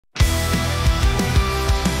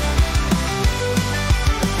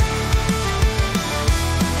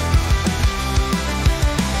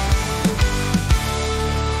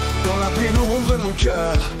mon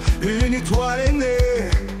cœur, une étoile est née.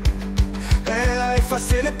 Elle a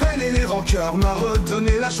effacé les peines et les rancœurs, m'a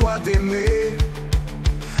redonné la joie d'aimer.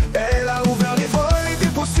 Elle a ouvert les volets des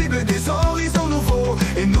possibles et des horizons nouveaux,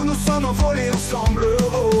 et nous sommes envolés ensemble,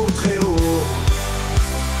 haut, très haut.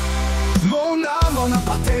 Mon âme en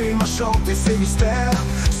aparté m'a chanté ses mystères,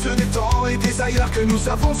 ceux des temps et des ailleurs que nous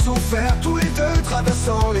avons souffert, tous les deux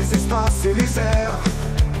traversant les espaces et les airs.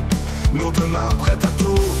 Nos deux mains prêtes à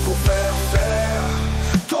tout pour faire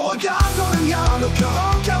ton regard dans le mien, le cœur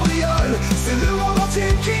en cabriole. C'est le monde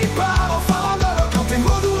entier qui part en farandole. Quand tes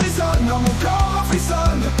mots nous résonnent, dans mon corps en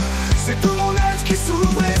frissonne. C'est tout mon être qui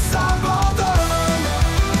s'ouvre et s'abandonne.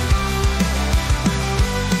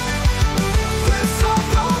 Et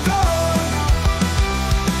s'abandonne.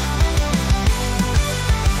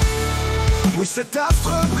 Oui, cet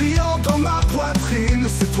astre brillant dans ma poitrine,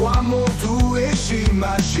 c'est toi mon tout, et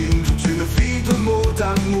j'imagine toute une vie de mots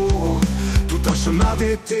d'amour, tout un chemin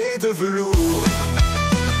d'été de velours.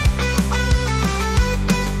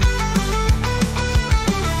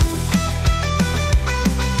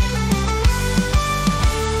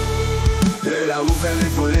 Elle a ouvert les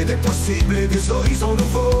volets des possibles et des horizons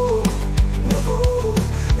nouveaux.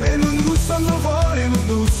 Et nous sommes envolés,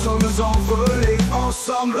 nous sommes envolés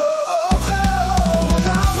ensemble.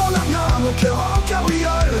 Mon cœur en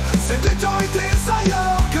cabriole, c'est des temps et des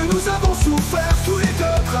ailleurs que nous avons souffert, tous les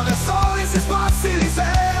deux traversant les espaces et les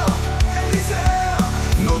airs.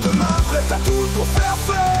 Nos deux mains prêtes à tout pour faire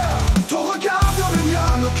ton regard dans le mien,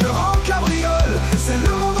 nos cœurs en cabriole. C'est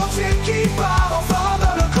le monde entier qui part en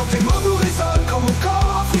farandole. Quand tes mots nous résonnent, quand mon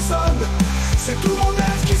corps en frissonne, c'est tout mon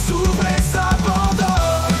être qui s'ouvre et s'abandonne.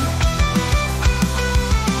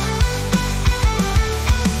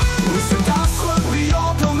 Oui, cet astre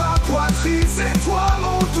brillant dans ma poitrine, c'est toi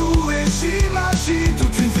mon tout, et j'imagine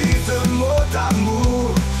toute une vie de mots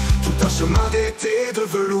d'amour, tout un chemin d'été de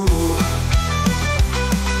velours.